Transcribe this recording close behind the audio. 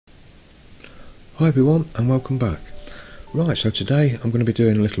Hi everyone and welcome back. Right, so today I'm going to be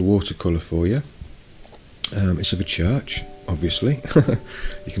doing a little watercolour for you. It's of a church, obviously.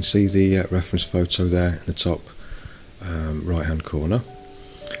 You can see the reference photo there in the top right hand corner.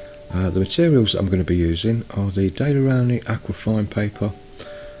 The materials I'm going to be using are the Daily Rowney Aquafine paper.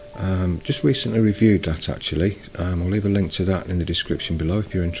 Just recently reviewed that actually. I'll leave a link to that in the description below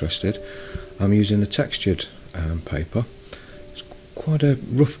if you're interested. I'm using the textured paper. Quite a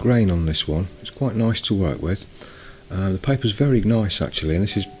rough grain on this one. It's quite nice to work with. The paper's very nice actually, and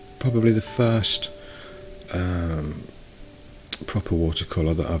this is probably the first proper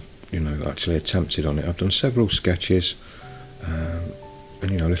watercolour that I've actually attempted on it. I've done several sketches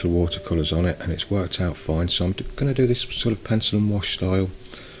and little watercolours on it, and it's worked out fine. So I'm going to do this sort of pencil and wash style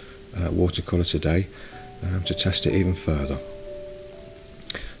watercolour today to test it even further.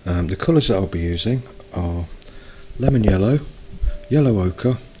 The colours that I'll be using are lemon yellow, yellow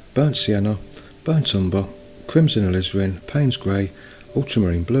ochre, burnt sienna, burnt umber, crimson alizarin, Payne's grey,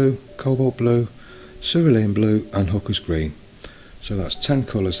 ultramarine blue, cobalt blue, cerulean blue and hooker's green. So that's 10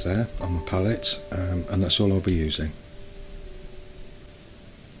 colours there on my palette, and that's all I'll be using.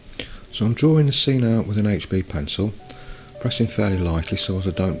 So I'm drawing the scene out with an HB pencil, pressing fairly lightly so as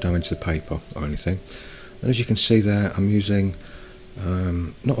I don't damage the paper or anything. And as you can see there, I'm using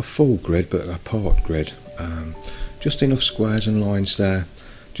not a full grid but a part grid. Just enough squares and lines there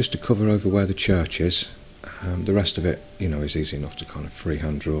just to cover over where the church is. The rest of it is easy enough to kind of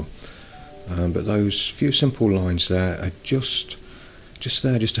freehand draw, but those few simple lines there are just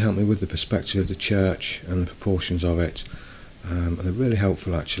there just to help me with the perspective of the church and the proportions of it, and they're really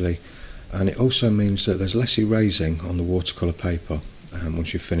helpful actually. And it also means that there's less erasing on the watercolour paper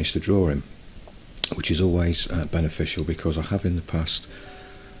once you've finished the drawing, which is always beneficial, because I have in the past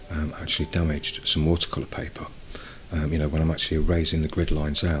actually damaged some watercolour paper when I'm actually erasing the grid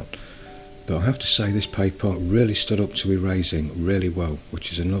lines out. But I have to say this paper really stood up to erasing really well,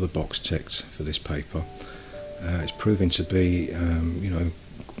 which is another box ticked for this paper. It's proving to be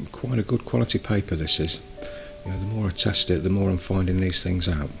quite a good quality paper this is. The more I test it, the more I'm finding these things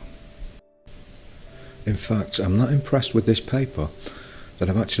out. In fact, I'm that impressed with this paper that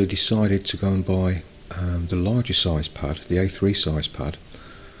I've actually decided to go and buy the larger size pad, the A3 size pad,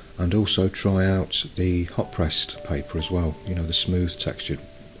 and also try out the hot pressed paper as well, the smooth textured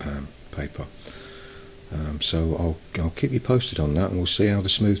paper. So I'll keep you posted on that, and we'll see how the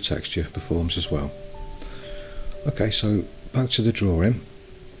smooth texture performs as well. Okay, so back to the drawing.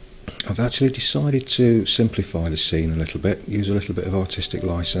 I've actually decided to simplify the scene a little bit, use a little bit of artistic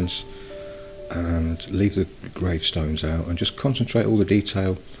license, and leave the gravestones out and just concentrate all the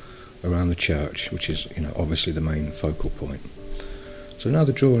detail around the church, which is obviously the main focal point. So now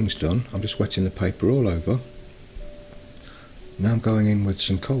the drawing's done, I'm just wetting the paper all over. Now I'm going in with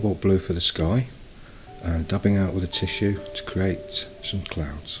some cobalt blue for the sky and dabbing out with a tissue to create some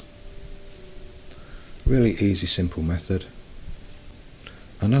clouds. Really easy, simple method.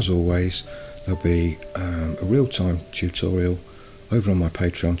 And as always, there'll be a real-time tutorial over on my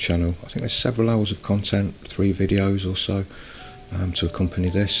Patreon channel. I think there's several hours of content, 3 videos or so, to accompany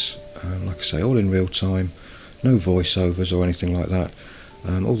this. Like I say, all in real time, no voiceovers or anything like that.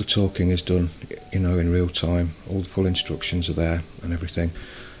 All the talking is done, in real time. All the full instructions are there and everything.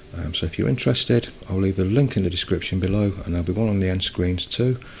 So if you're interested, I'll leave a link in the description below, and there'll be one on the end screens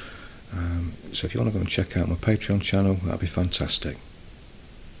too. So if you want to go and check out my Patreon channel, that'd be fantastic.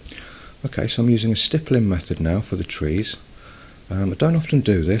 Okay, so I'm using a stippling method now for the trees. I don't often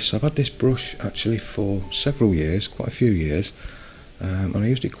do this. I've had this brush actually for several years, quite a few years, and I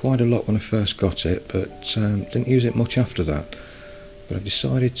used it quite a lot when I first got it, but didn't use it much after that. But I've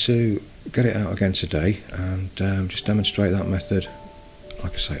decided to get it out again today and just demonstrate that method,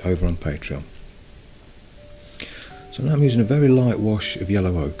 like I say, over on Patreon. So now I'm using a very light wash of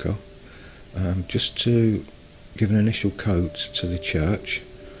yellow ochre, just to give an initial coat to the church.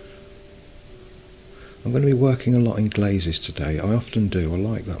 I'm going to be working a lot in glazes today. I often do. I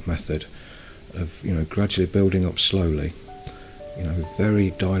like that method of gradually building up slowly,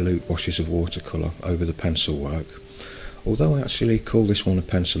 very dilute washes of watercolour over the pencil work. Although I actually call this one a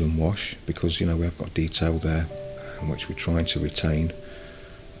pencil and wash, because we have got detail there which we're trying to retain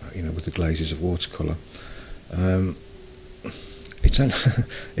with the glazes of watercolour.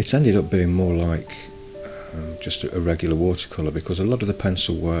 It's ended up being more like just a regular watercolour, because a lot of the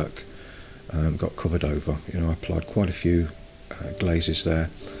pencil work got covered over. I applied quite a few glazes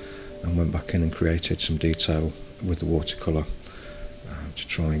there and went back in and created some detail with the watercolour to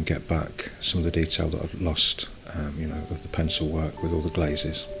try and get back some of the detail that I'd lost of the pencil work with all the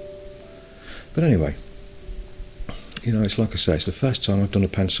glazes. But anyway, it's like I say, it's the first time I've done a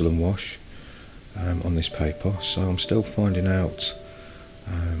pencil and wash. on this paper, so I'm still finding out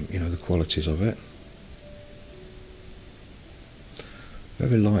the qualities of it.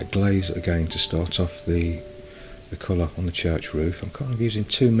 Very light glaze again to start off the colour on the church roof. I'm kind of using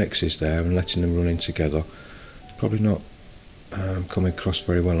two mixes there and letting them run in together. Probably not coming across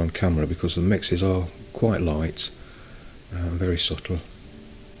very well on camera because the mixes are quite light, very subtle.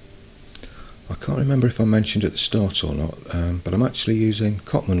 I can't remember if I mentioned at the start or not, but I'm actually using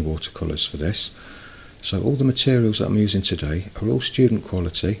Cotman watercolours for this. So all the materials that I'm using today are all student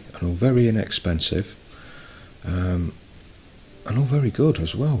quality and all very inexpensive, and all very good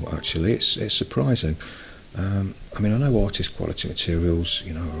as well. Actually, it's surprising. I mean, I know artist quality materials,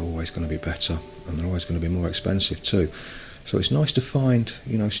 are always going to be better, and they're always going to be more expensive too. So it's nice to find,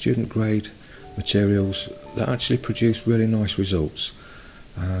 student grade materials that actually produce really nice results.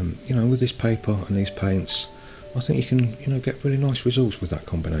 With this paper and these paints, I think you can, get really nice results with that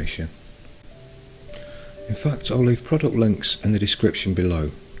combination. In fact, I'll leave product links in the description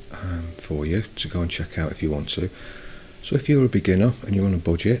below for you to go and check out if you want to. So if you're a beginner and you're on a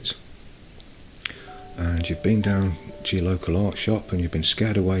budget, and you've been down to your local art shop and you've been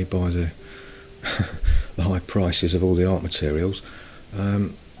scared away by the the high prices of all the art materials,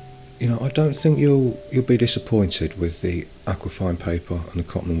 I don't think you'll be disappointed with the aquafine paper and the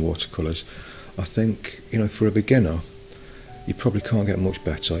Cotman watercolours. I think, for a beginner, you probably can't get much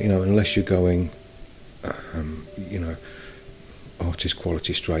better, unless you're going, artist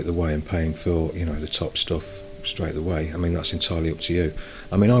quality straight away and paying for, the top stuff straight away. I mean, that's entirely up to you.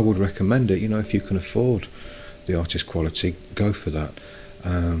 I mean, I would recommend it, if you can afford the artist quality, go for that.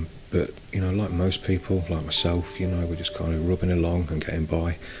 But, like most people, like myself, we're just kind of rubbing along and getting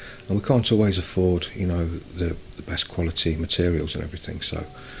by. And we can't always afford, the best quality materials and everything. So,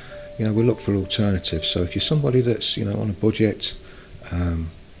 we look for alternatives. So if you're somebody that's, on a budget, and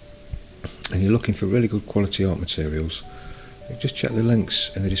you're looking for really good quality art materials, just check the links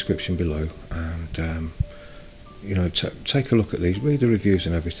in the description below and, take a look at these, read the reviews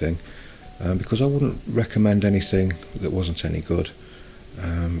and everything, because I wouldn't recommend anything that wasn't any good.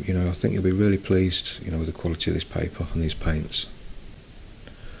 I think you'll be really pleased, with the quality of this paper and these paints.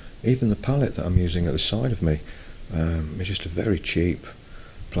 Even the palette that I'm using at the side of me is just a very cheap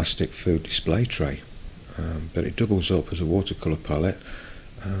plastic food display tray, but it doubles up as a watercolour palette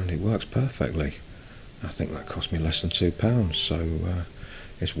and it works perfectly. I think that cost me less than £2, so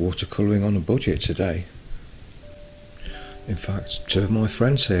it's watercolouring on a budget today. In fact, two of my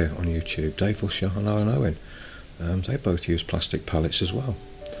friends here on YouTube, Dave Usher and Alan Owen, they both use plastic palettes as well.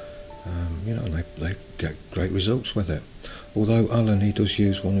 And they get great results with it. Although Alan, he does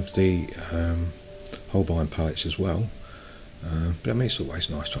use one of the Holbein palettes as well. But I mean, it's always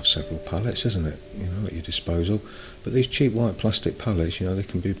nice to have several palettes, isn't it? At your disposal. But these cheap white plastic palettes, they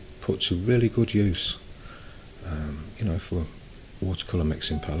can be put to really good use. For watercolour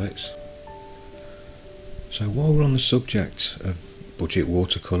mixing palettes. So while we're on the subject of budget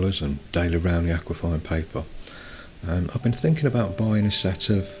watercolours and daily round the aquafine paper, I've been thinking about buying a set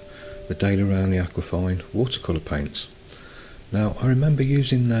of the daily round the aquafine watercolour paints. Now, I remember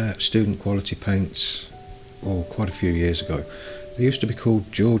using their student quality paints quite a few years ago. They used to be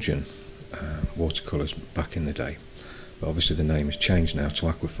called Georgian watercolours back in the day, but obviously the name has changed now to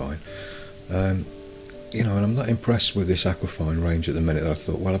aquafine. And I'm not impressed with this aquafine range at the minute. That I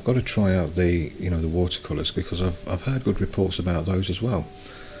thought, well, I've got to try out the the watercolours, because I've heard good reports about those as well.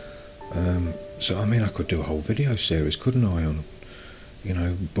 So I mean, I could do a whole video series, couldn't I, on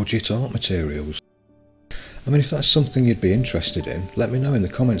budget art materials. I mean, if that's something you'd be interested in, let me know in the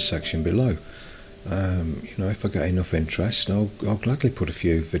comments section below. If I get enough interest, I'll gladly put a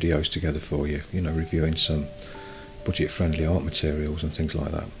few videos together for you, reviewing some budget-friendly art materials and things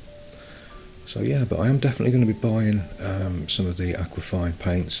like that. So yeah, but I am definitely going to be buying some of the aquafine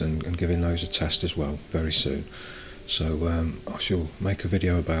paints and giving those a test as well very soon. So I shall make a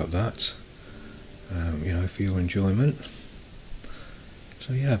video about that, for your enjoyment.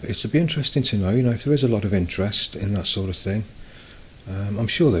 So yeah, but it'd be interesting to know, if there is a lot of interest in that sort of thing. I'm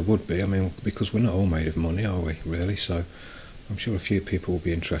sure there would be. I mean, because we're not all made of money, are we, really? So I'm sure a few people will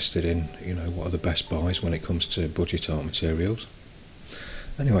be interested in, what are the best buys when it comes to budget art materials.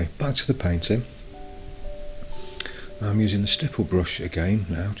 Anyway, back to the painting. I'm using the stipple brush again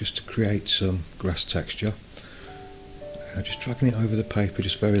now, just to create some grass texture. Just dragging it over the paper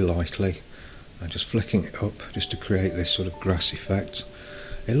just very lightly, and just flicking it up just to create this sort of grass effect.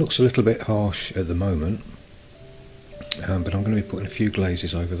 It looks a little bit harsh at the moment, but I'm going to be putting a few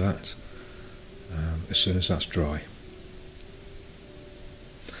glazes over that as soon as that's dry.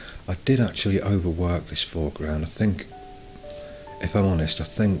 I did actually overwork this foreground. I think, if I'm honest, I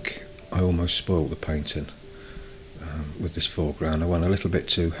think I almost spoilt the painting with this foreground. I went a little bit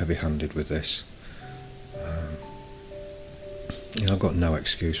too heavy-handed with this. You know, I've got no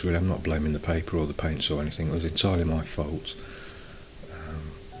excuse really. I'm not blaming the paper or the paints or anything. It was entirely my fault.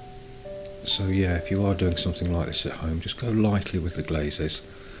 So yeah, if you are doing something like this at home, just go lightly with the glazes.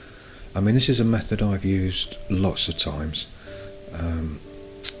 I mean, this is a method I've used lots of times,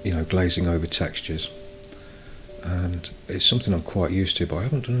 you know, glazing over textures, and it's something I'm quite used to, but I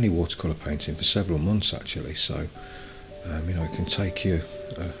haven't done any watercolour painting for several months actually, so you know, it can take you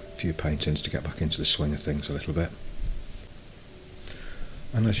a few paintings to get back into the swing of things a little bit.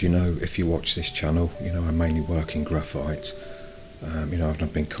 And as you know, if you watch this channel, you know I mainly work in graphite. You know,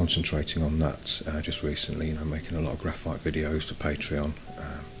 I've been concentrating on that just recently, you know, making a lot of graphite videos for Patreon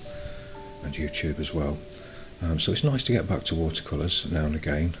and YouTube as well. So it's nice to get back to watercolours now and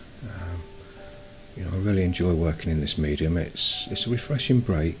again. You know, I really enjoy working in this medium. It's a refreshing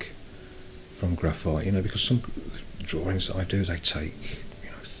break from graphite, you know, because some drawings that I do, they take,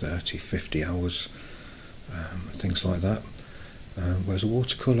 you know, 30, 50 hours, things like that. Whereas a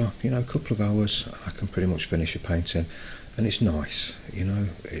watercolour, you know, a couple of hours, I can pretty much finish a painting. And it's nice, you know,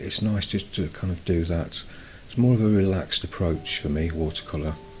 it's nice just to kind of do that. It's more of a relaxed approach for me,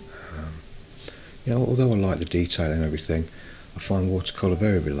 watercolour. You know, although I like the detail and everything, I find watercolour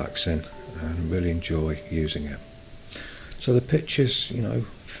very relaxing and really enjoy using it. So the picture's, you know,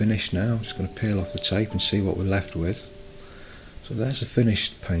 finished now. I'm just going to peel off the tape and see what we're left with. So there's a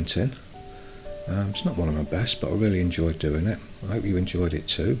finished painting. It's not one of my best, but I really enjoyed doing it. I hope you enjoyed it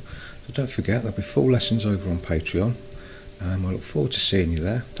too. So don't forget, there'll be full lessons over on Patreon. I look forward to seeing you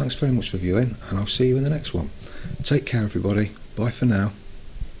there. Thanks very much for viewing, and I'll see you in the next one. Take care everybody. Bye for now.